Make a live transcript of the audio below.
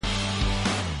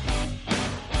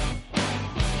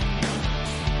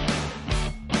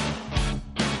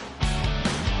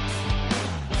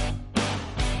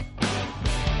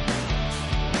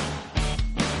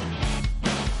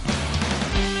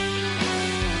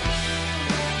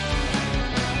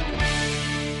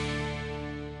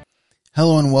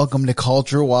Hello and welcome to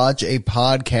Culture Watch, a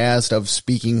podcast of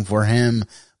Speaking for Him.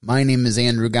 My name is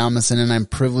Andrew Gomison and I'm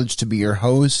privileged to be your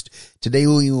host. Today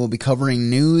we will be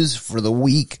covering news for the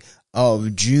week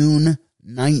of June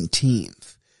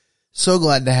 19th. So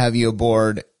glad to have you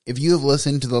aboard. If you have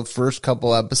listened to the first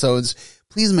couple episodes,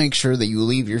 please make sure that you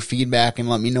leave your feedback and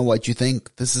let me know what you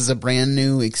think. This is a brand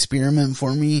new experiment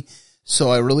for me, so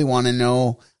I really want to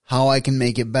know how I can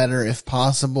make it better if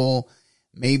possible.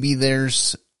 Maybe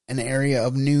there's an area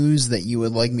of news that you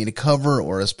would like me to cover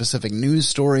or a specific news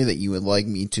story that you would like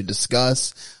me to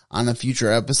discuss on a future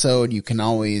episode. You can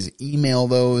always email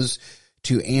those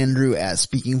to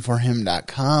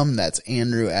andrew@speakingforhim.com. That's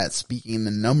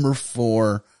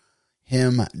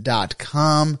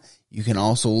andrew@speaking4him.com. You can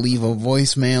also leave a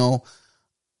voicemail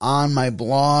on my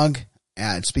blog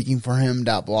at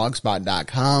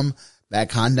speakingforhim.blogspot.com. That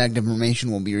contact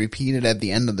information will be repeated at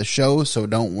the end of the show, so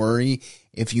don't worry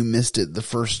if you missed it the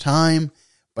first time.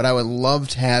 But I would love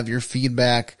to have your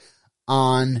feedback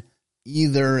on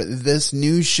either this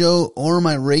news show or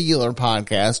my regular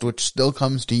podcast, which still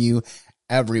comes to you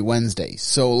every Wednesday.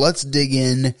 So let's dig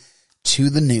in to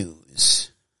the news.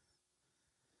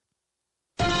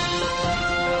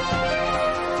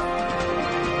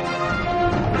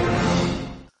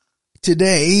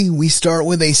 Today, we start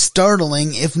with a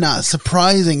startling, if not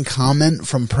surprising, comment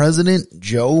from President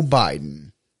Joe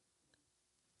Biden.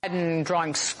 Biden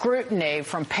drawing scrutiny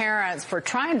from parents for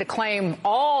trying to claim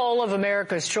all of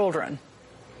America's children.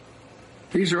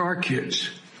 These are our kids.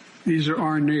 These are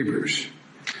our neighbors.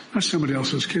 Not somebody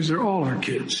else's kids. They're all our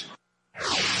kids.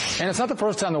 And it's not the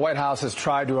first time the White House has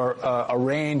tried to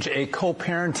arrange a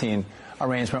co-parenting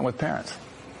arrangement with parents.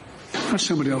 Not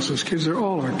somebody else's kids. They're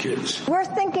all our kids. We're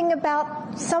thinking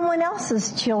about someone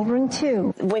else's children,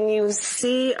 too. When you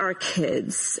see our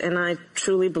kids, and I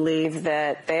truly believe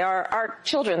that they are our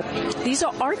children. These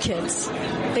are our kids.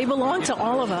 They belong to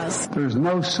all of us. There's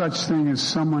no such thing as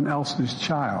someone else's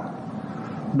child.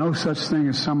 No such thing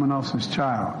as someone else's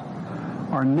child.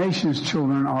 Our nation's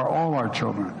children are all our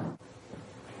children.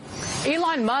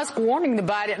 Elon Musk warning the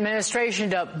Biden administration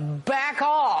to back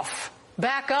off.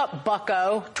 Back up,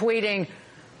 bucko, tweeting,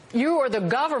 "You are the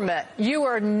government. You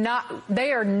are not,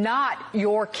 they are not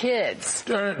your kids."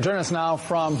 Join us now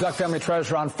from Duck Family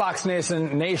Treasure on Fox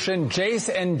Nation, Jace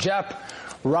and Jep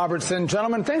Robertson.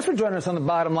 Gentlemen, thanks for joining us on The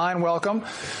Bottom Line. Welcome.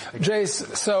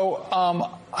 Jace, so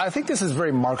I think this is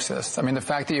very Marxist. I mean, the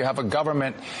fact that you have a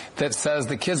government that says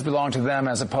the kids belong to them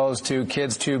as opposed to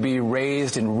kids to be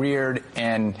raised and reared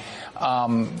and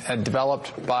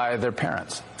developed by their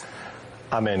parents.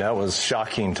 I mean, that was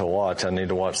shocking to watch. I need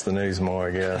to watch the news more,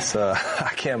 I guess.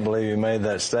 I can't believe you made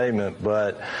that statement.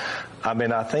 But, I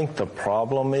mean, I think the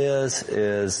problem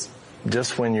is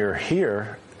just when you're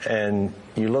here and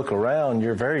you look around,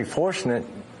 you're very fortunate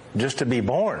just to be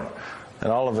born.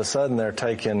 And all of a sudden they're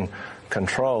taking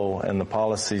control, and the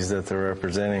policies that they're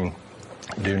representing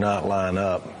do not line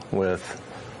up with,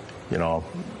 you know,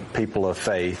 people of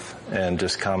faith and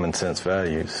just common sense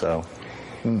values. So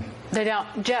They don't.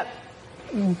 Jeff,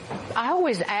 I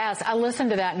always ask, I listen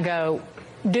to that and go,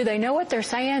 do they know what they're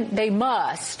saying? They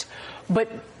must. But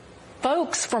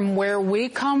folks from where we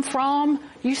come from,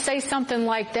 you say something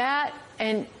like that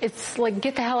and it's like,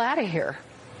 get the hell out of here.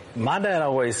 My dad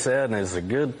always said, and it's a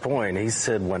good point, he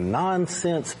said, when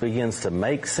nonsense begins to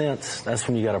make sense, that's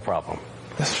when you got a problem.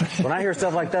 That's right. When I hear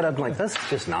stuff like that, I'm like, that's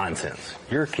just nonsense.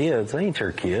 Your kids, they ain't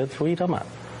your kids. What are you talking about?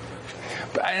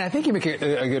 And I think you make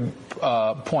a good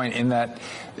point in that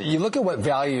you look at what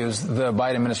values the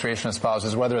Biden administration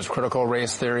espouses, whether it's critical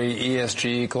race theory,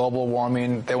 ESG, global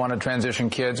warming. They want to transition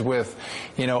kids with,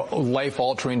 you know,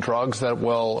 life-altering drugs that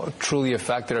will truly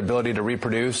affect their ability to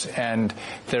reproduce and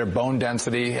their bone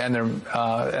density and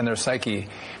their psyche.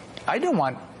 I don't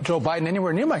want Joe Biden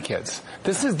anywhere near my kids.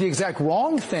 This is the exact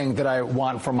wrong thing that I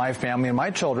want for my family and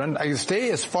my children. I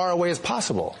stay as far away as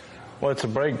possible. Well, it's a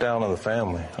breakdown of the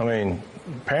family. I mean,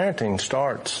 parenting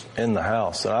starts in the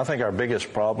house. And I think our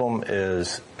biggest problem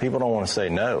is people don't want to say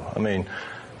no. I mean,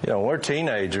 you know, we're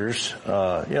teenagers. You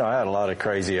know, I had a lot of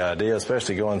crazy ideas,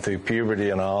 especially going through puberty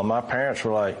and all. My parents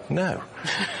were like, no.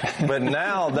 But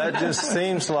now that just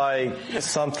seems like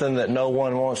something that no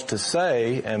one wants to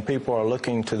say, and people are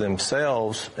looking to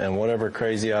themselves and whatever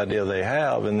crazy idea they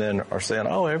have and then are saying,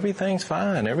 oh, everything's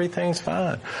fine, everything's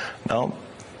fine. No.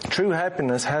 True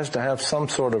happiness has to have some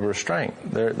sort of restraint.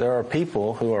 There are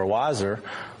people who are wiser.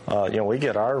 You know, we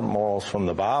get our morals from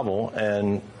the Bible,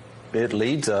 and it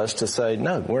leads us to say,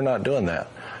 no, we're not doing that.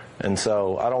 And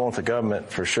so I don't want the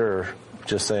government, for sure,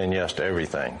 just saying yes to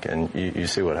everything. And you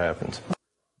see what happens.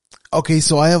 Okay,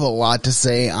 so I have a lot to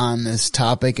say on this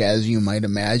topic, as you might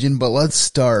imagine, but let's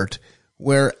start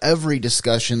where every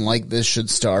discussion like this should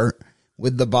start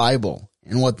with the Bible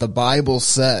and what the Bible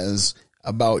says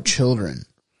about children.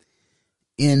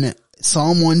 In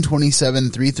Psalm 127,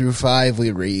 3-5,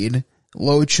 we read,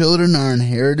 "Lo, children are an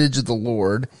heritage of the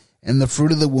Lord, and the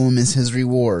fruit of the womb is his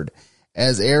reward.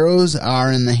 As arrows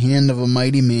are in the hand of a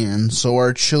mighty man, so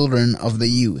are children of the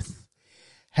youth.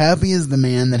 Happy is the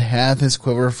man that hath his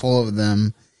quiver full of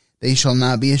them. They shall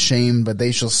not be ashamed, but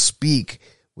they shall speak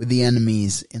with the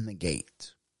enemies in the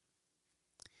gate."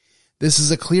 This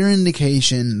is a clear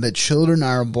indication that children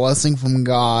are a blessing from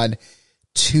God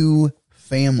to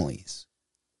families.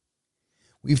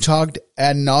 We've talked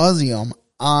ad nauseum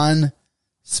on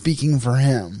Speaking for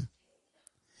Him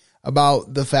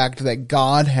about the fact that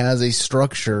God has a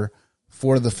structure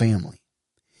for the family.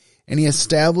 And he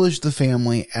established the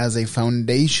family as a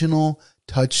foundational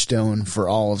touchstone for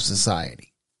all of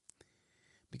society.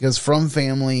 Because from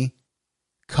family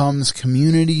comes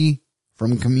community,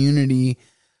 from community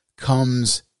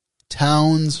comes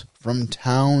towns, from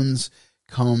towns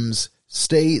comes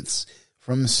states,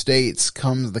 from states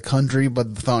comes the country,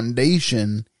 but the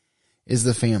foundation is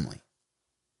the family.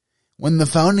 When the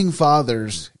founding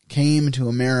fathers came to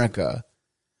America,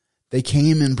 they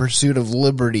came in pursuit of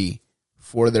liberty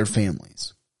for their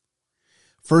families.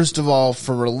 First of all,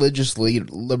 for religious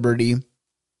liberty,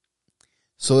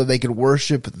 so that they could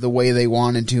worship the way they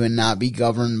wanted to and not be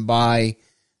governed by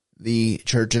the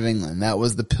Church of England. That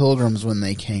was the Pilgrims when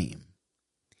they came.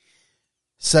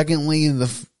 Secondly,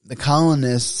 the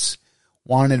colonists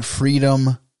wanted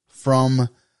freedom from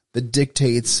the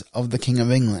dictates of the King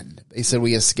of England. They said,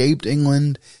 "We escaped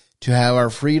England to have our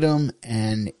freedom,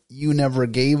 and you never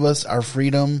gave us our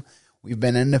freedom. We've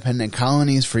been independent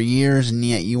colonies for years, and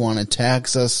yet you want to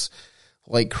tax us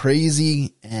like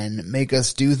crazy and make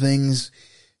us do things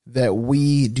that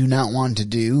we do not want to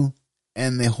do."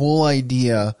 And the whole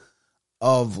idea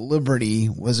of liberty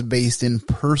was based in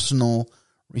personal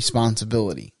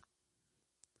responsibility.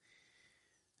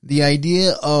 The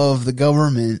idea of the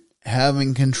government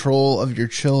having control of your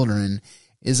children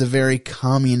is a very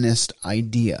communist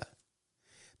idea.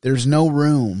 There's no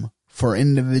room for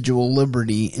individual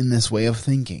liberty in this way of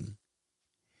thinking.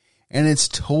 And it's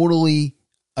totally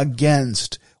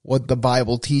against what the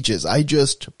Bible teaches. I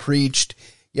just preached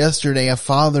yesterday a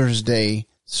Father's Day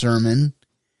sermon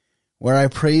where I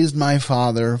praised my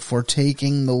father for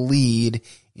taking the lead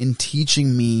in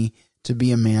teaching me to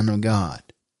be a man of God,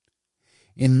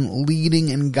 in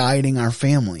leading and guiding our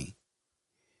family.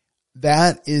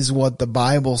 That is what the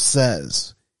Bible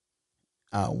says.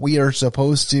 We are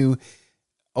supposed to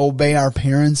obey our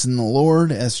parents in the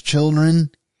Lord as children,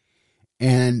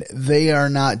 and they are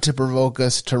not to provoke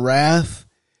us to wrath,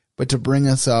 but to bring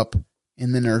us up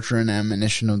in the nurture and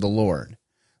admonition of the Lord.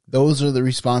 Those are the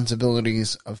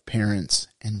responsibilities of parents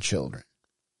and children.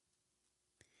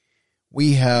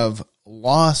 We have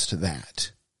lost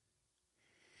that.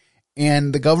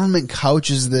 And the government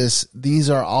couches this, "these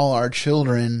are all our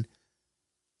children"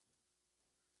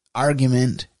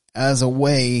 argument as a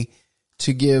way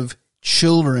to give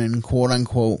children, quote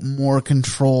unquote, more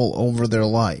control over their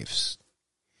lives.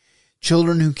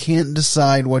 Children who can't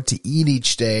decide what to eat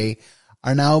each day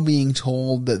are now being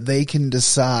told that they can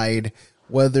decide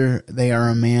whether they are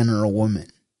a man or a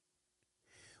woman.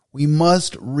 We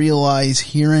must realize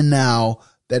here and now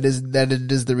that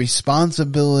it is the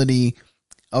responsibility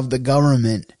of the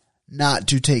government not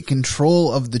to take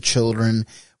control of the children,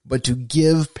 but to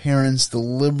give parents the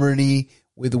liberty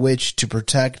with which to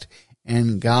protect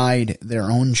and guide their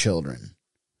own children.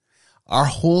 Our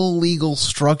whole legal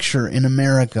structure in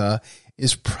America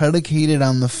is predicated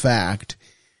on the fact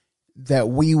that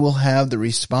we will have the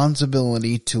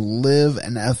responsibility to live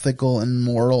an ethical and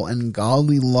moral and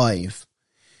godly life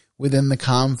within the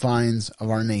confines of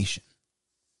our nation.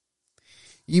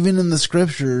 Even in the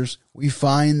scriptures, we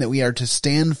find that we are to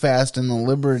stand fast in the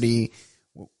liberty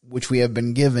which we have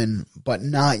been given, but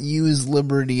not use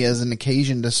liberty as an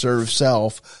occasion to serve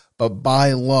self, but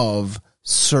by love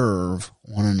serve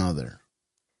one another.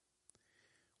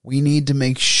 We need to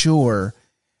make sure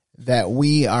that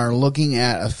we are looking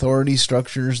at authority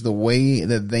structures the way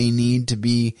that they need to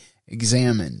be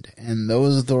examined. And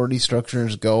those authority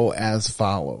structures go as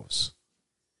follows.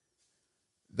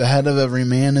 The head of every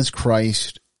man is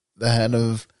Christ. The head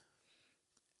of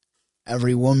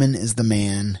every woman is the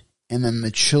man. And then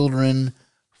the children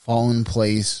fall in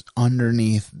place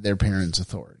underneath their parents'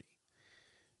 authority.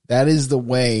 That is the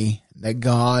way that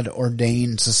God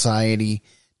ordained society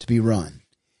to be run.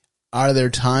 Are there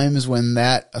times when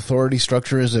that authority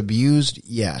structure is abused?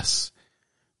 Yes,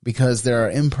 because there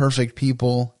are imperfect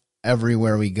people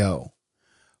everywhere we go.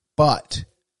 But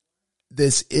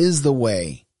this is the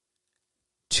way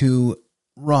to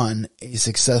run a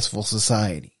successful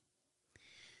society.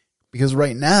 Because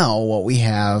right now, what we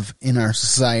have in our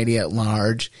society at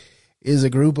large is a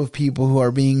group of people who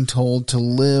are being told to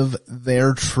live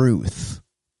their truth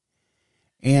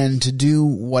and to do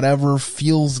whatever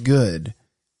feels good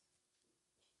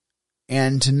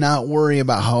and to not worry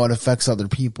about how it affects other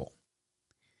people.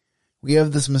 We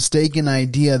have this mistaken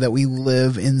idea that we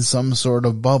live in some sort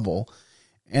of bubble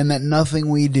and that nothing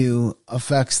we do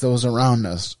affects those around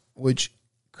us, which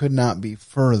could not be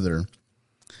further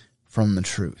from the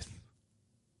truth.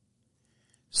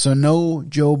 So no,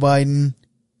 Joe Biden,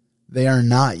 they are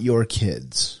not your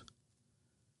kids.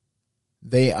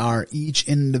 They are each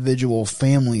individual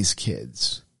family's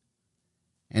kids.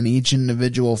 And each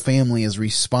individual family is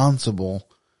responsible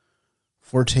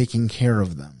for taking care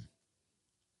of them.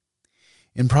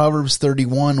 In Proverbs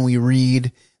 31, we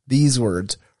read these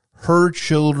words, "Her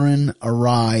children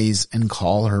arise and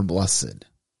call her blessed."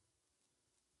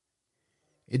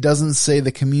 It doesn't say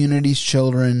the community's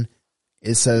children,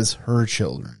 it says her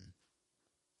children.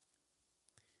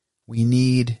 We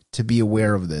need to be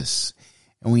aware of this,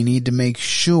 and we need to make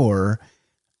sure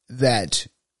that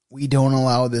we don't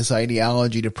allow this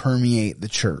ideology to permeate the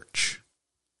church.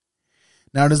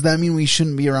 Now, does that mean we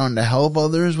shouldn't be around to help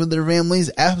others with their families?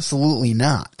 Absolutely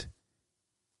not.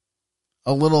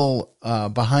 A little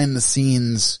behind the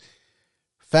scenes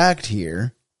fact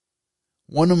here.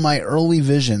 One of my early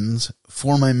visions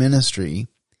for my ministry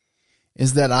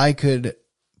is that I could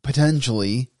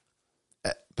potentially,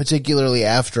 particularly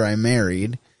after I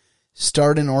married,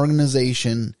 start an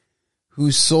organization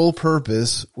whose sole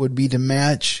purpose would be to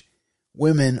match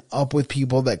women up with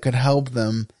people that could help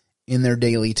them in their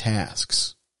daily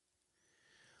tasks.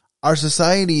 Our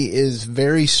society is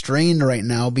very strained right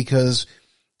now because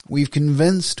we've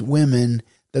convinced women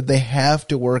that they have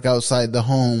to work outside the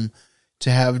home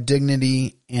to have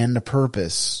dignity and a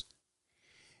purpose.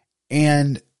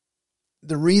 And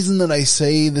the reason that I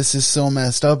say this is so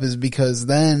messed up is because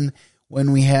then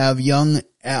when we have young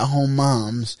at-home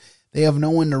moms, they have no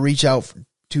one to reach out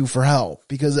to for help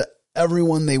because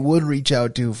everyone they would reach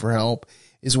out to for help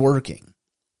is working.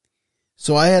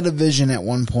 So I had a vision at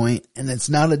one point, and it's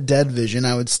not a dead vision.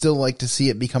 I would still like to see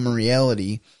it become a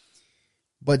reality,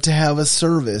 but to have a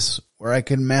service where I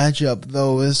could match up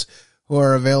those who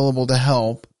are available to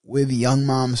help with young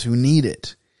moms who need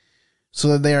it so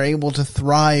that they are able to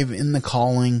thrive in the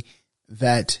calling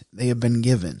that they have been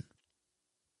given.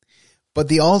 But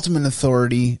the ultimate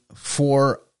authority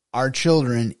for our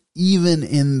children, even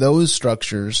in those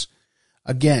structures,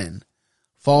 again,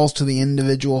 falls to the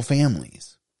individual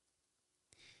families.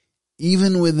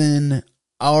 Even within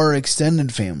our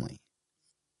extended family,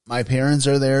 my parents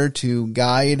are there to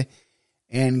guide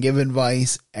and give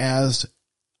advice as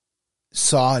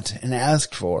sought and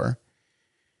asked for,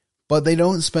 but they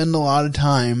don't spend a lot of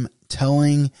time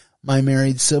telling my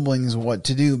married siblings what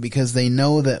to do because they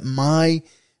know that my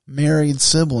married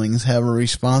siblings have a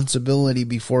responsibility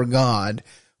before God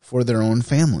for their own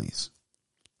families.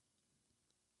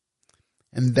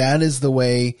 And that is the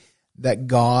way that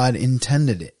God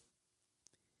intended it.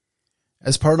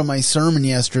 As part of my sermon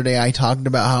yesterday, I talked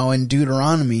about how in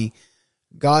Deuteronomy,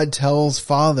 God tells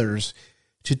fathers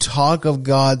to talk of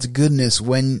God's goodness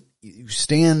when you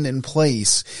stand in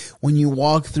place, when you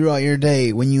walk throughout your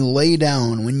day, when you lay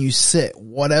down, when you sit,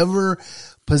 whatever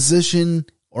position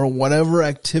or whatever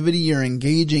activity you're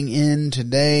engaging in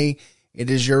today, it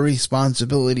is your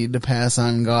responsibility to pass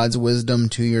on God's wisdom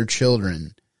to your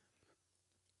children.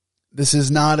 This is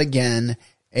not, again,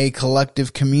 a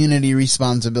collective community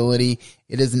responsibility.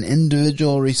 It is an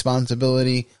individual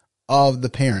responsibility of the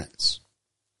parents.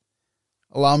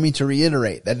 Allow me to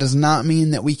reiterate, that does not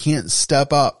mean that we can't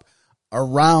step up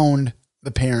around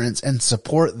the parents and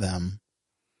support them.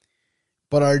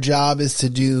 But our job is to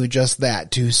do just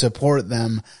that, to support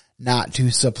them, not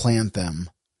to supplant them.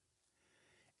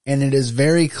 And it is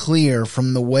very clear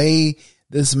from the way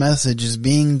this message is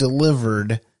being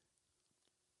delivered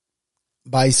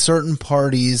by certain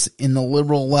parties in the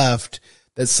liberal left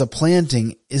that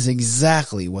supplanting is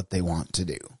exactly what they want to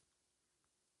do.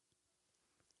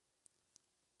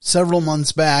 Several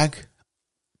months back,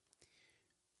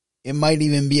 it might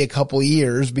even be a couple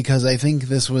years because I think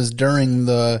this was during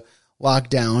the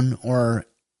lockdown or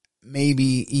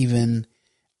maybe even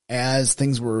as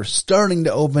things were starting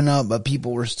to open up, but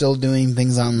people were still doing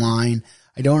things online.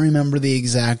 I don't remember the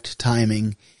exact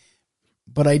timing,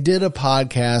 but I did a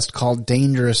podcast called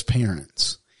Dangerous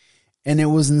Parents, and it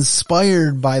was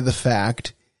inspired by the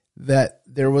fact that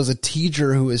there was a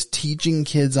teacher who was teaching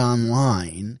kids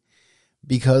online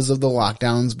because of the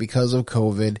lockdowns, because of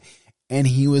COVID, and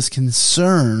he was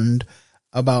concerned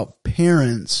about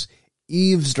parents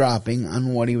eavesdropping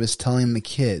on what he was telling the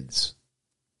kids,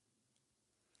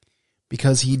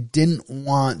 because he didn't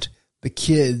want the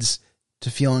kids to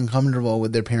feel uncomfortable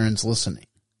with their parents listening.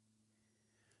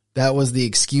 That was the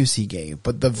excuse he gave.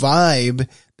 But the vibe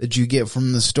that you get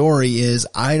from the story is,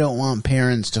 I don't want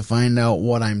parents to find out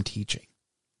what I'm teaching.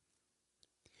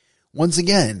 Once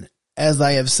again, as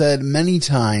I have said many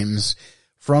times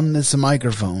from this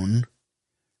microphone,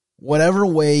 whatever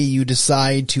way you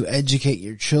decide to educate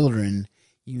your children,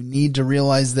 you need to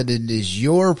realize that it is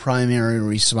your primary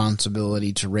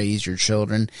responsibility to raise your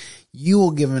children. You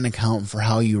will give an account for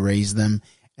how you raise them,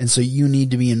 and so you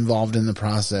need to be involved in the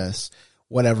process,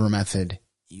 whatever method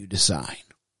you decide.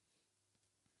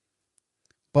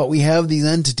 But we have these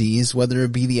entities, whether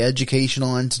it be the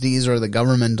educational entities or the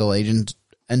governmental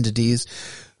entities,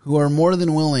 who are more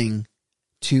than willing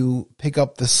to pick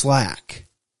up the slack.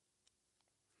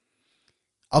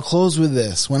 I'll close with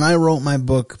this. When I wrote my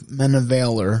book, Men of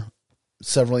Valor,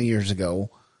 several years ago,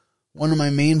 one of my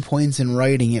main points in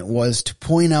writing it was to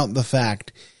point out the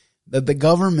fact that the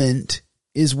government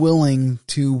is willing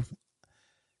to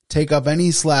take up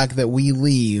any slack that we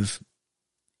leave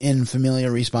in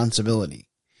familial responsibility.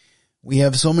 We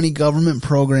have so many government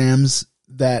programs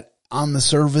that on the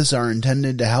surface are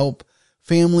intended to help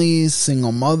families,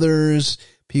 single mothers,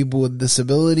 people with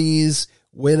disabilities,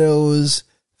 widows,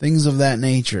 things of that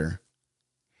nature.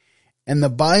 And the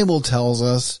Bible tells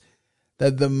us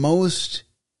that the most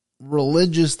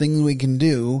religious thing we can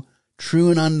do, true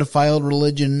and undefiled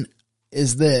religion,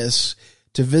 is this: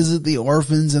 to visit the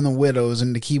orphans and the widows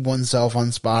and to keep oneself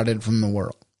unspotted from the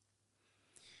world.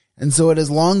 And so it has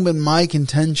long been my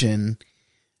contention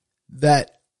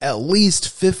that at least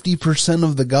 50%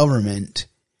 of the government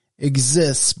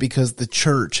exists because the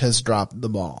church has dropped the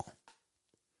ball.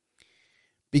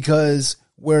 Because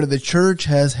where the church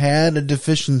has had a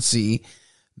deficiency,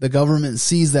 the government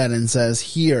sees that and says,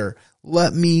 here,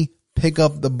 let me pick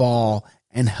up the ball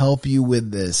and help you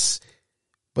with this.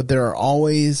 But there are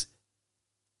always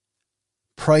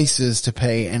prices to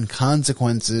pay and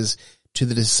consequences to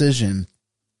the decision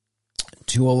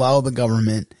to allow the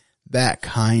government that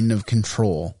kind of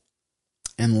control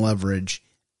and leverage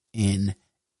in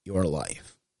your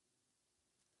life.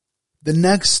 The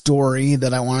next story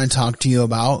that I want to talk to you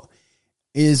about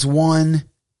is one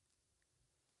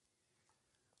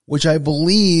which I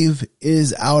believe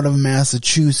is out of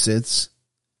Massachusetts,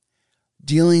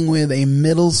 dealing with a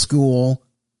middle school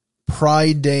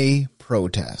Pride Day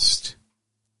protest.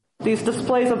 These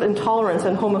displays of intolerance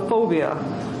and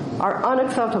homophobia are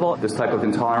unacceptable. This type of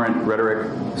intolerant rhetoric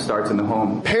starts in the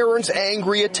home. Parents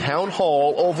angry at town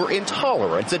hall over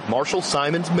intolerance at Marshall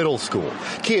Simons Middle School.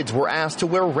 Kids were asked to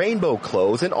wear rainbow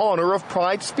clothes in honor of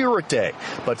Pride Spirit Day,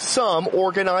 but some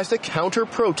organized a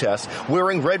counter-protest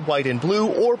wearing red, white, and blue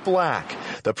or black.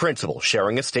 The principal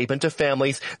sharing a statement to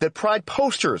families that Pride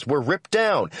posters were ripped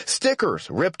down, stickers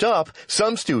ripped up.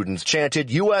 Some students chanted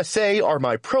USA are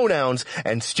my pronouns,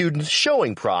 and students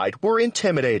showing Pride were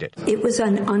intimidated. It was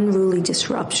an unruly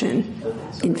disruption,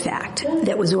 in fact,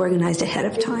 that was organized ahead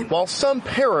of time. While some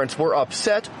parents were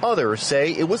upset, others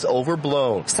say it was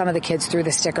overblown. Some of the kids threw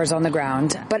the stickers on the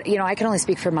ground. But, I can only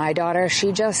speak for my daughter.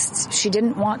 She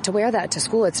didn't want to wear that to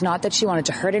school. It's not that she wanted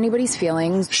to hurt anybody's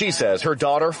feelings. She says her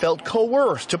daughter felt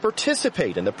coerced to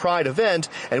participate in the Pride event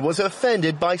and was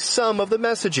offended by some of the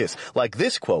messages, like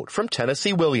this quote from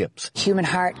Tennessee Williams. Human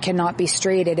heart cannot be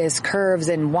straight. It is curves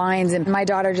and winds. And my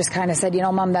daughter just kind of said,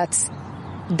 Mom,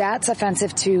 that's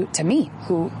offensive to me,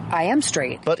 who I am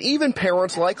straight. But even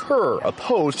parents like her,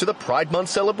 opposed to the Pride Month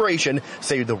celebration,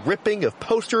 say the ripping of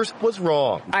posters was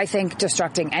wrong. I think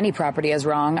destructing any property is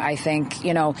wrong. I think,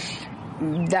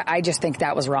 I just think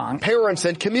that was wrong. Parents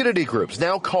and community groups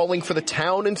now calling for the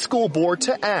town and school board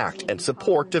to act and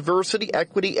support diversity,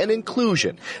 equity, and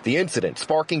inclusion. The incident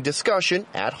sparking discussion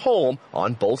at home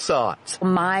on both sides.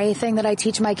 My thing that I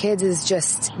teach my kids is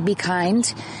just be kind,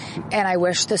 and I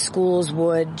wish the schools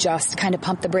would just kind of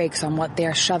pump the brakes on what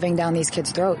they're shoving down these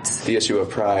kids' throats. The issue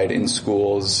of pride in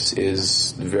schools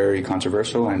is very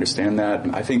controversial. I understand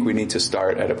that. I think we need to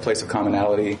start at a place of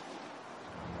commonality.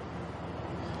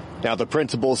 Now, the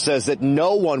principal says that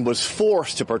no one was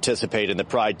forced to participate in the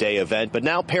Pride Day event, but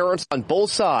now parents on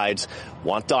both sides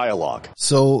want dialogue.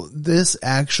 So this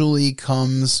actually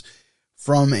comes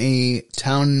from a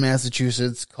town in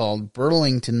Massachusetts called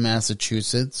Burlington,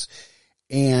 Massachusetts,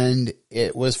 and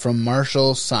it was from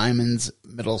Marshall Simons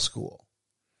Middle School.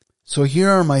 So here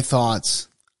are my thoughts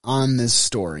on this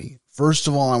story. First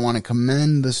of all, I want to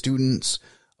commend the students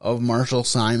of Marshall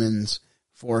Simons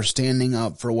for standing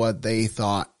up for what they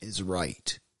thought is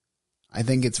right. I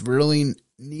think it's really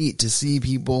neat to see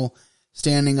people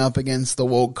standing up against the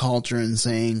woke culture and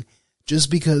saying, just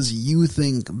because you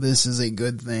think this is a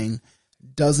good thing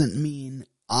doesn't mean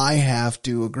I have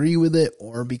to agree with it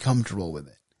or be comfortable with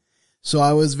it. So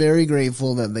I was very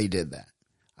grateful that they did that.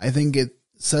 I think it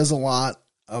says a lot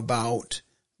about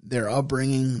their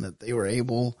upbringing that they were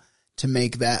able to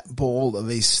make that bold of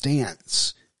a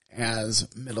stance as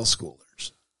middle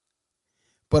schoolers.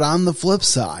 But on the flip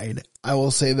side, I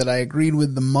will say that I agreed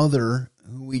with the mother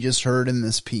who we just heard in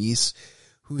this piece,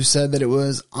 who said that it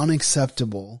was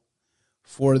unacceptable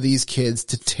for these kids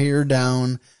to tear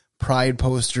down pride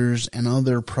posters and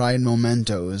other pride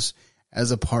mementos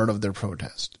as a part of their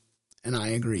protest. And I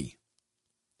agree.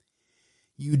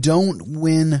 You don't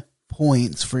win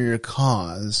points for your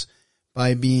cause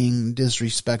by being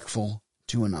disrespectful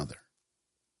to another.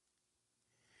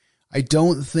 I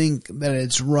don't think that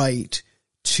it's right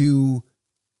to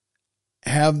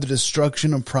have the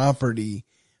destruction of property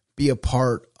be a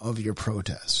part of your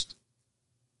protest.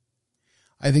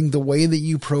 I think the way that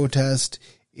you protest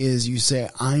is you say,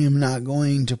 I am not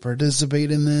going to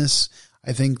participate in this.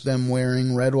 I think them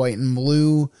wearing red, white, and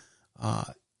blue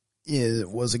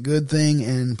was a good thing,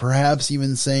 and perhaps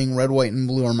even saying red, white, and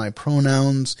blue are my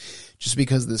pronouns, just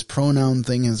because this pronoun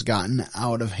thing has gotten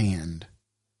out of hand.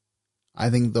 I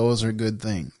think those are good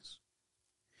things.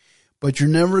 But you're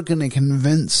never going to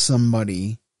convince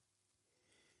somebody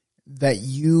that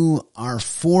you are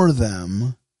for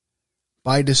them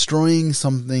by destroying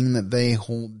something that they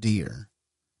hold dear.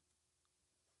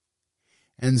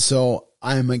 And so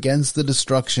I'm against the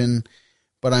destruction,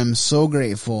 but I'm so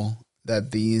grateful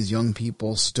that these young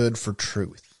people stood for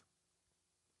truth.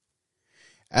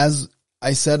 As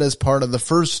I said as part of the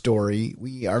first story,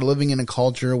 we are living in a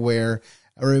culture where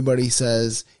everybody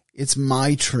says, it's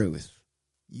my truth.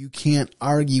 You can't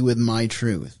argue with my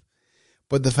truth.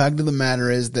 But the fact of the matter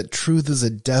is that truth is a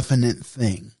definite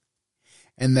thing,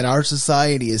 and that our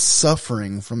society is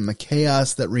suffering from the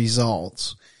chaos that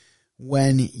results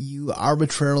when you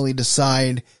arbitrarily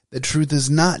decide that truth is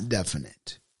not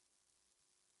definite.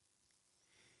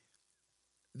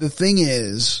 The thing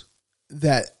is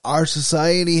that our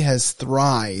society has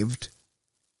thrived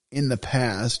in the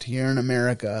past here in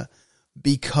America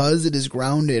because it is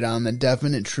grounded on the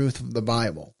definite truth of the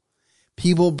Bible.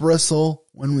 People bristle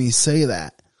when we say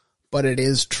that, but it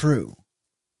is true.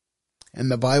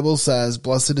 And the Bible says,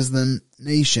 blessed is the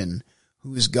nation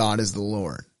whose God is the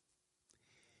Lord.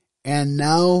 And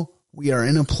now we are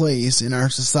in a place in our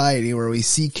society where we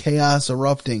see chaos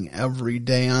erupting every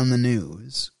day on the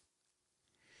news.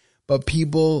 But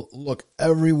people look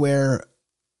everywhere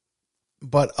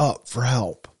but up for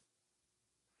help.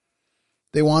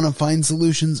 They want to find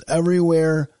solutions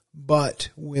everywhere but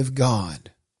with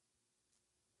God.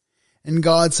 And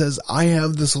God says, I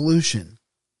have the solution.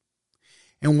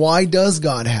 And why does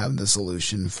God have the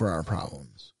solution for our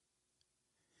problems?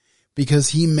 Because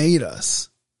He made us,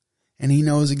 and He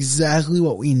knows exactly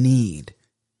what we need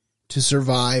to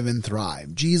survive and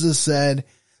thrive. Jesus said,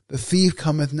 the thief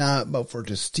cometh not but for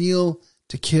to steal,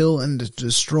 to kill, and to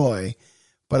destroy,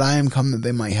 but I am come that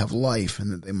they might have life,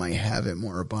 and that they might have it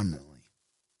more abundantly.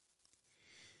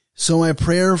 So my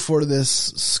prayer for this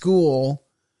school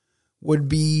would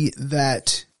be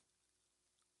that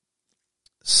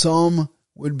some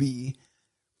would be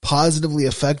positively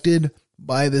affected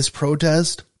by this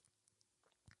protest,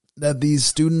 that these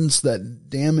students that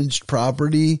damaged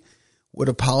property would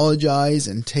apologize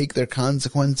and take their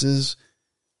consequences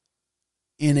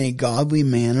in a godly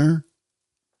manner,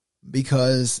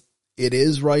 because it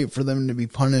is right for them to be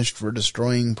punished for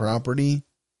destroying property,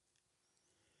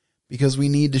 because we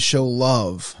need to show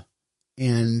love.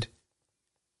 And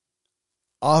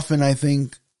often I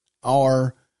think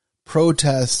our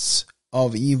protests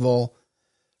of evil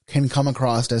can come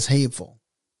across as hateful.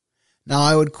 Now,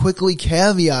 I would quickly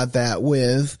caveat that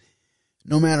with,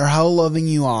 no matter how loving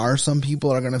you are, some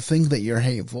people are going to think that you're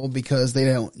hateful because they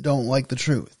don't like the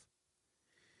truth.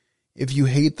 If you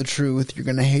hate the truth, you're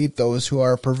going to hate those who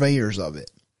are purveyors of it.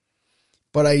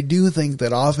 But I do think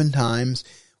that oftentimes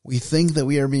we think that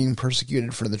we are being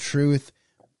persecuted for the truth,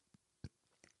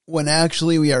 when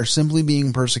actually we are simply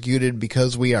being persecuted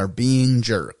because we are being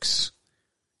jerks.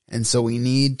 And so we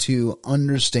need to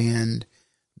understand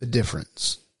the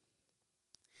difference.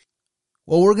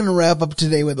 Well, we're going to wrap up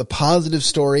today with a positive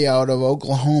story out of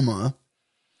Oklahoma.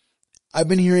 I've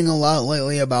been hearing a lot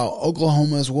lately about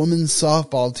Oklahoma's women's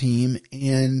softball team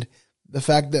and the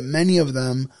fact that many of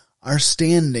them are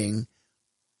standing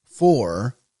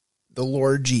for the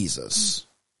Lord Jesus.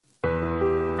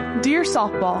 Dear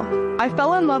softball, I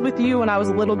fell in love with you when I was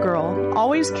a little girl,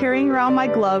 always carrying around my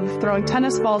glove, throwing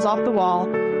tennis balls off the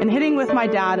wall, and hitting with my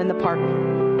dad in the park.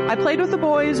 I played with the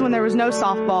boys when there was no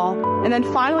softball, and then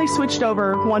finally switched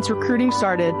over once recruiting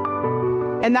started,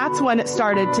 and that's when it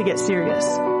started to get serious.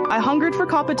 I hungered for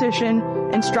competition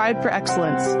and strived for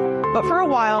excellence, but for a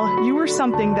while, you were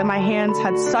something that my hands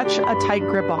had such a tight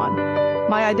grip on.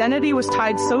 My identity was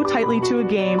tied so tightly to a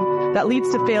game that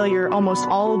leads to failure almost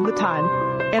all of the time,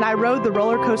 and I rode the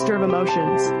roller coaster of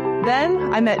emotions.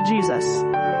 Then I met Jesus.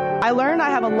 I learned I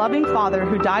have a loving Father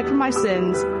who died for my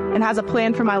sins and has a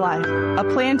plan for my life, a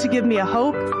plan to give me a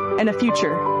hope and a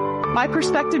future. My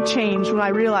perspective changed when I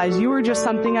realized you were just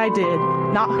something I did,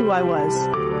 not who I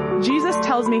was. Jesus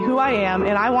tells me who I am,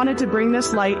 and I wanted to bring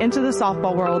this light into the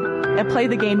softball world and play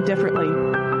the game differently.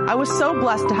 I was so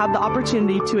blessed to have the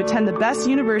opportunity to attend the best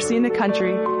university in the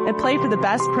country and play for the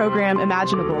best program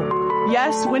imaginable.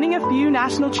 Yes, winning a few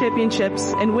national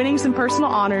championships and winning some personal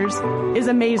honors is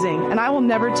amazing, and I will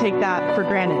never take that for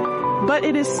granted. But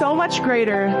it is so much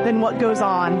greater than what goes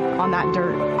on that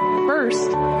dirt. First,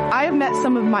 I have met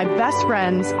some of my best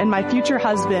friends and my future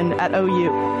husband at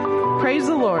OU. Praise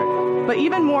the Lord. But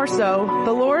even more so,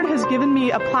 the Lord has given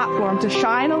me a platform to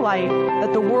shine a light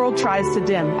that the world tries to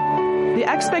dim. The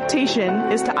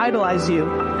expectation is to idolize you,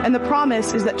 and the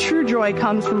promise is that true joy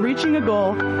comes from reaching a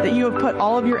goal that you have put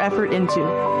all of your effort into.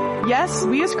 Yes,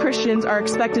 we as Christians are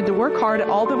expected to work hard at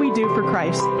all that we do for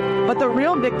Christ, but the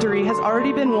real victory has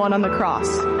already been won on the cross,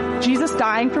 Jesus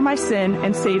dying for my sin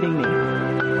and saving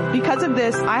me. Because of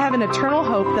this, I have an eternal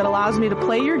hope that allows me to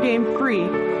play your game free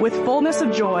with fullness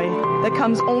of joy that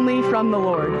comes only from the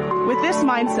Lord. With this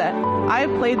mindset, I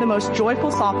have played the most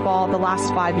joyful softball the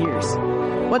last 5 years.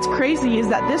 What's crazy is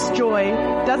that this joy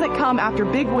doesn't come after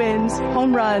big wins,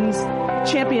 home runs,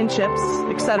 championships,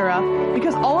 etc.,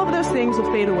 because all of those things will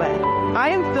fade away. I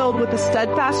am filled with a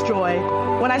steadfast joy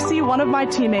when I see one of my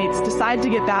teammates decide to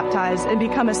get baptized and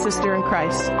become a sister in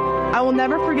Christ. I will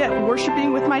never forget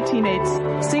worshiping with my teammates,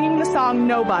 singing the song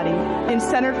Nobody in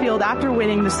center field after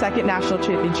winning the second national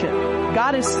championship.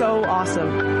 God is so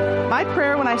awesome. My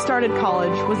prayer when I started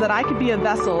college was that I could be a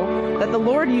vessel that the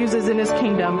Lord uses in His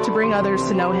kingdom to bring others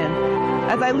to know Him.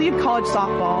 As I leave college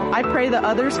softball, I pray that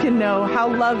others can know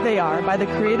how loved they are by the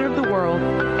Creator of the world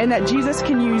and that Jesus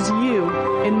can use you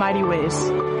in mighty ways.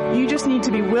 You just need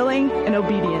to be willing and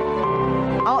obedient.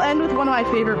 I'll end with one of my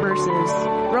favorite verses,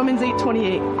 Romans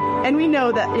 8:28. And we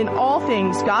know that in all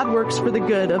things God works for the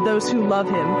good of those who love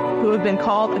Him, who have been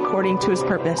called according to His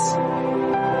purpose.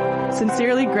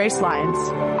 Sincerely, Grace Lyons.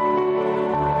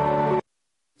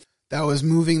 That was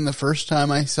moving the first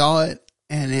time I saw it,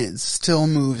 and it still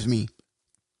moves me.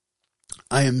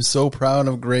 I am so proud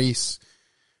of Grace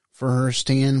for her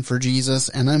stand for Jesus,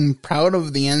 and I'm proud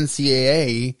of the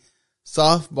NCAA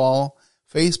softball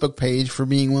Facebook page for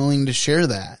being willing to share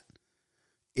that.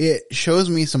 It shows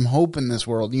me some hope in this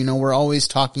world. You know, we're always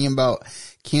talking about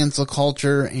cancel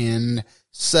culture and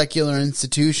secular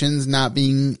institutions not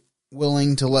being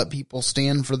willing to let people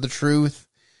stand for the truth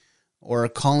or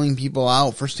calling people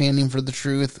out for standing for the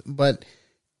truth. But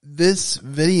this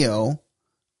video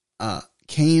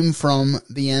came from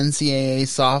the NCAA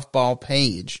softball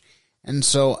page. And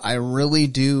so I really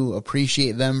do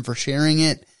appreciate them for sharing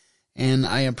it. And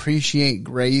I appreciate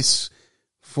Grace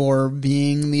for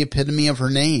being the epitome of her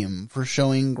name, for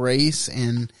showing grace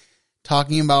and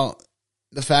talking about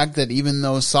the fact that even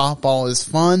though softball is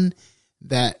fun,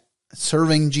 that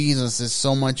serving Jesus is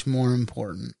so much more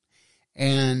important.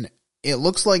 And it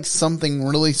looks like something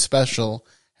really special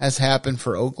has happened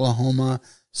for Oklahoma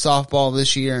softball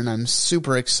this year, and I'm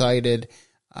super excited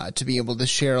to be able to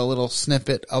share a little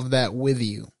snippet of that with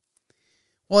you.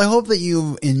 Well, I hope that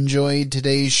you've enjoyed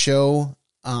today's show.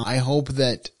 I hope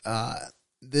that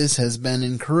this has been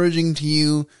encouraging to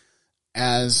you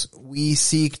as we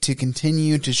seek to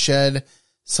continue to shed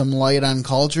some light on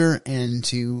culture and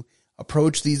to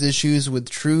approach these issues with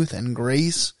truth and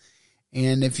grace.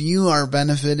 And if you are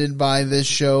benefited by this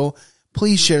show,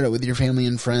 please share it with your family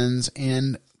and friends,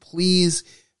 and please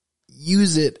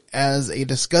use it as a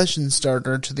discussion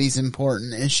starter to these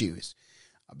important issues.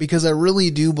 Because I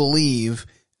really do believe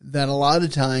that a lot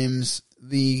of times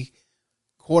the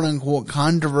quote-unquote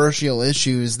controversial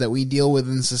issues that we deal with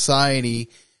in society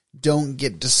don't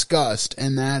get discussed,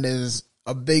 and that is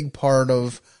a big part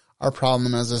of our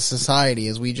problem as a society,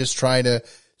 is we just try to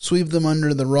sweep them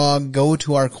under the rug, go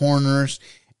to our corners,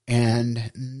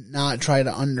 and not try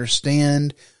to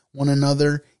understand one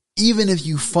another. Even if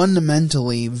you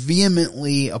fundamentally,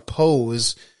 vehemently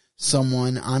oppose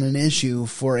someone on an issue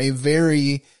for a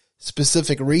very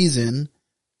specific reason,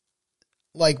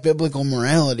 like biblical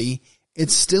morality,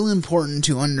 it's still important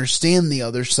to understand the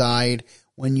other side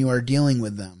when you are dealing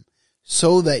with them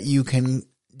so that you can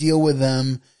deal with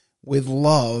them with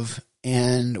love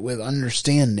and with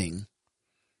understanding.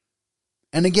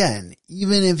 And again,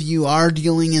 even if you are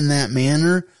dealing in that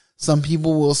manner, some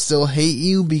people will still hate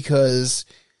you because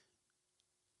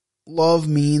love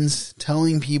means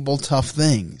telling people tough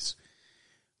things.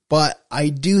 But I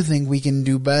do think we can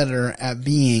do better at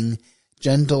being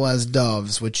gentle as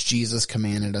doves, which Jesus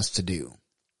commanded us to do.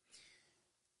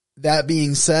 That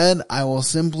being said, I will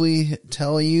simply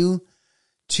tell you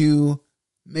to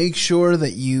make sure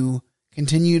that you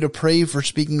continue to pray for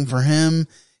Speaking for Him.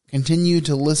 Continue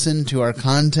to listen to our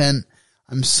content.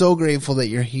 I'm so grateful that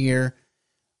you're here.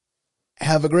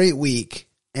 Have a great week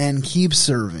and keep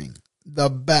serving the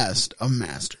best of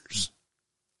masters.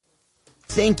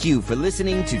 Thank you for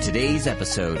listening to today's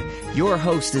episode. Your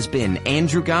host has been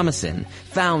Andrew Gomison,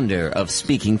 founder of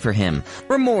Speaking for Him.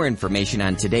 For more information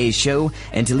on today's show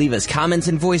and to leave us comments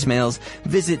and voicemails,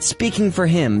 visit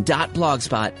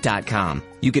speakingforhim.blogspot.com.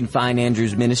 You can find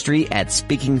Andrew's ministry at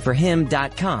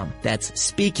speakingforhim.com. That's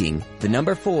speaking,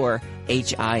 4,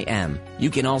 HIM. You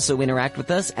can also interact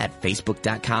with us at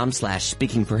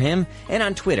facebook.com/speakingforhim and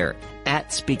on Twitter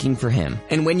 @speakingforhim.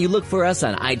 And when you look for us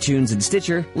on iTunes and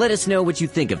Stitcher, let us know what you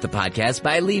think of the podcast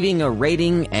by leaving a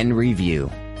rating and review.